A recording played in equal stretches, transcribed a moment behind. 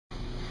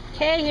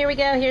Okay, here we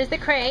go. Here's the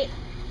crate.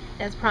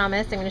 As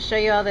promised, I'm going to show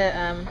you all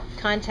the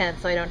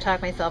contents so I don't talk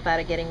myself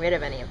out of getting rid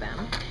of any of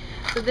them.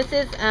 So this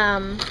is,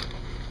 I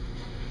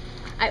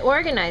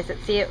organized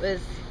it. See,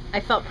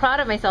 I felt proud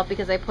of myself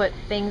because I put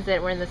things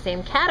that were in the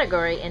same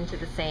category into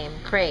the same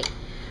crate.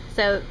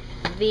 So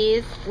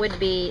these would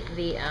be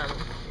the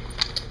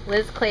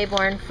Liz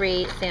Claiborne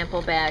free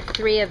sample bag.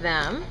 3 of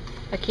them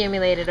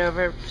accumulated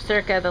over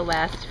circa the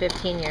last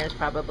 15 years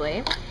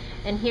probably.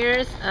 And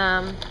here's,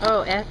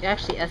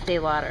 actually Estee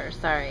Lauder,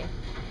 sorry.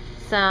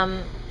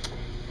 Some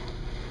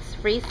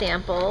free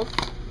samples.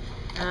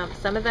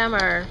 Some of them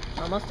are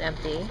almost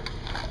empty.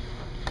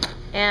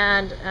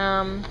 And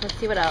let's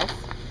see what else.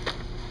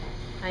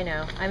 I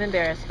know, I'm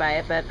embarrassed by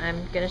it, but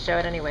I'm going to show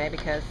it anyway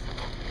because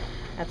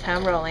that's how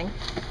I'm rolling.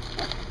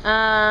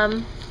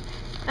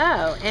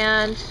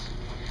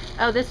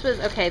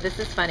 This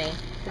is funny.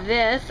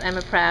 This,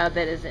 I'm proud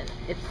that it's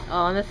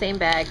all in the same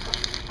bag.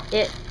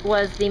 It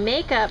was the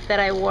makeup that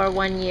I wore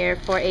one year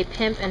for a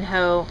pimp and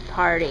hoe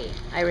party.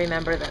 I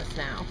remember this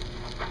now.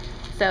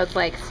 So it's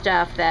like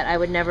stuff that I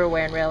would never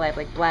wear in real life,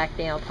 like black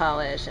nail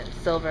polish and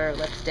silver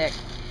lipstick.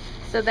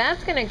 So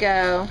that's gonna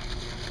go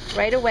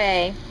right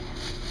away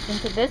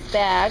into this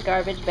bag,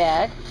 garbage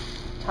bag,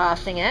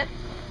 tossing it.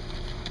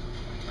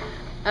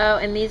 Oh,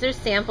 and these are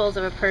samples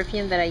of a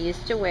perfume that I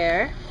used to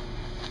wear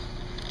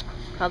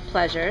called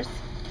Pleasures.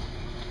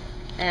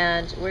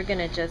 And we're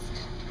gonna just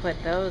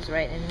put those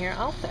right in here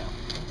also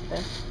into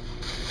this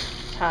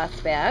toss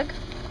bag.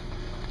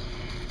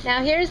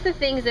 Now here's the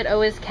things that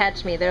always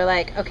catch me. They're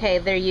like, okay,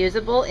 they're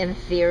usable in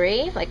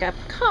theory, like a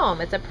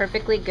comb. It's a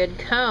perfectly good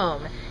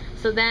comb.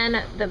 So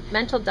then the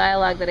mental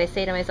dialogue that I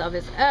say to myself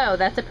is, oh,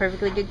 that's a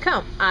perfectly good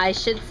comb. I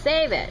should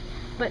save it.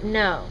 But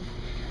no,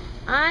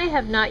 I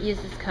have not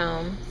used this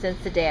comb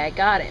since the day I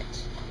got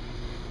it.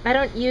 I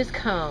don't use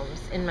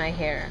combs in my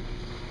hair.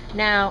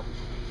 Now,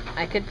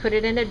 I could put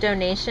it in a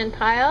donation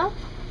pile,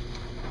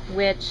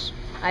 which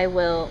I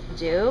will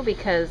do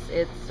because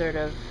it's sort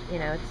of,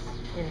 it's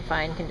in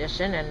fine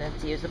condition and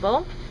it's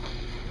usable.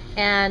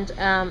 And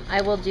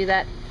I will do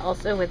that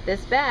also with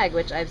this bag,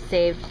 which I've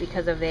saved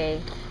because of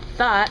a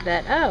thought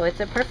that, oh,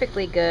 it's a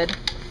perfectly good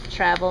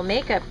travel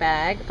makeup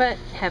bag, but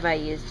have I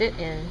used it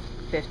in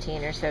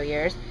 15 or so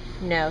years?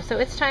 No, so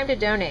it's time to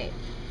donate.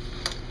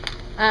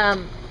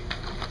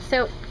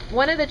 So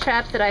one of the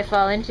traps that I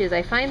fall into is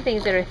I find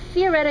things that are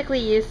theoretically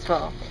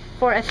useful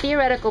for a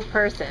theoretical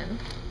person.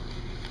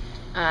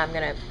 I'm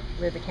going to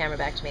move the camera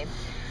back to me.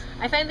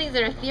 I find things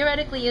that are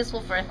theoretically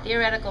useful for a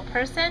theoretical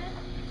person,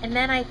 and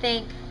then I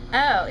think,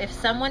 oh, if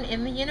someone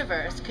in the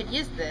universe could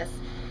use this,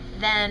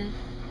 then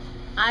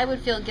I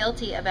would feel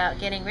guilty about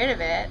getting rid of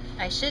it.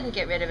 I shouldn't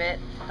get rid of it,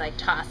 like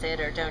toss it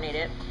or donate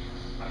it.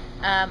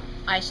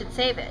 I should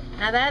save it.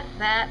 Now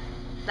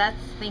that's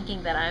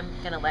thinking that I'm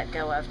going to let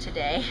go of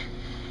today.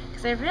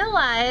 Because I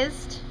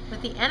realized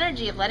with the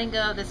energy of letting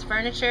go of this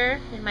furniture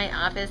in my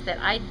office that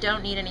I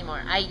don't need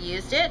anymore. I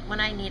used it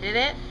when I needed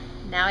it.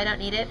 Now I don't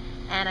need it.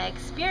 And I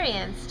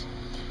experienced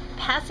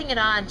passing it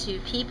on to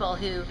people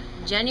who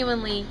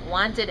genuinely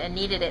wanted and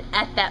needed it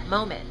at that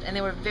moment. And they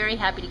were very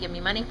happy to give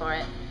me money for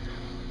it.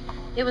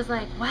 It was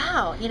like,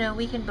 wow,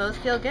 we can both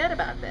feel good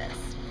about this.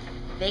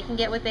 They can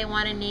get what they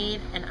want to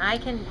need, and I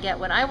can get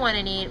what I want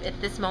to need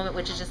at this moment,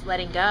 which is just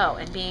letting go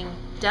and being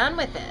done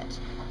with it.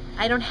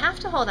 I don't have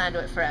to hold on to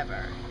it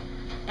forever.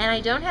 And I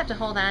don't have to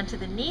hold on to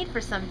the need for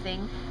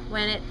something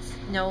when it's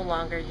no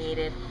longer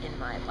needed in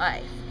my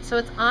life. So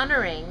it's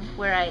honoring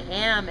where I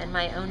am in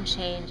my own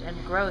change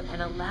and growth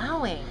and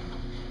allowing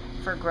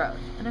for growth.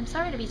 And I'm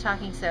sorry to be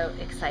talking so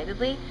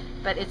excitedly,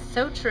 but it's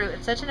so true.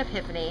 It's such an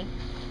epiphany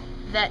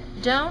that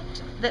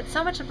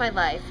so much of my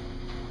life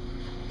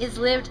is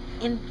lived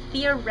in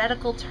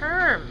theoretical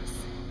terms.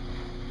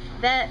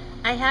 That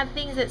I have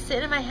things that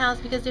sit in my house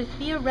because they're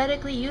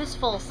theoretically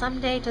useful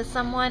someday to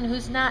someone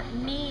who's not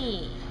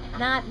me,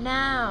 not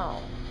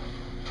now.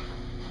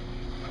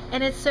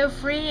 And it's so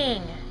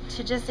freeing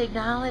to just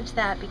acknowledge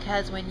that,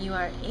 because when you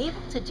are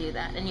able to do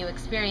that and you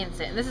experience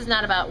it, and this is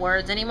not about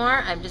words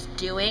anymore, I'm just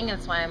doing,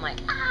 that's why I'm like,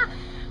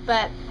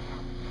 but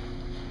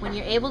when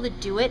you're able to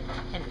do it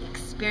and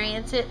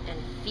experience it and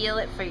feel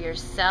it for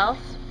yourself,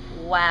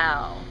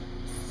 wow,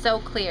 so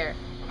clear.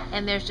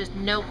 And there's just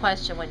no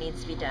question what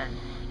needs to be done.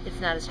 It's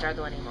not a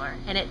struggle anymore.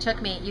 And it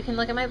took me, you can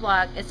look at my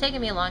blog, it's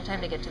taken me a long time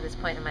to get to this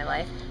point in my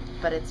life,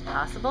 but it's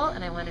possible,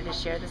 and I wanted to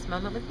share this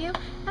moment with you.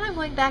 And I'm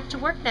going back to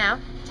work now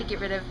to get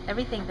rid of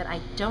everything that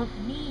I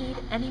don't need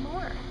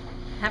anymore.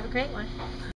 Have a great one.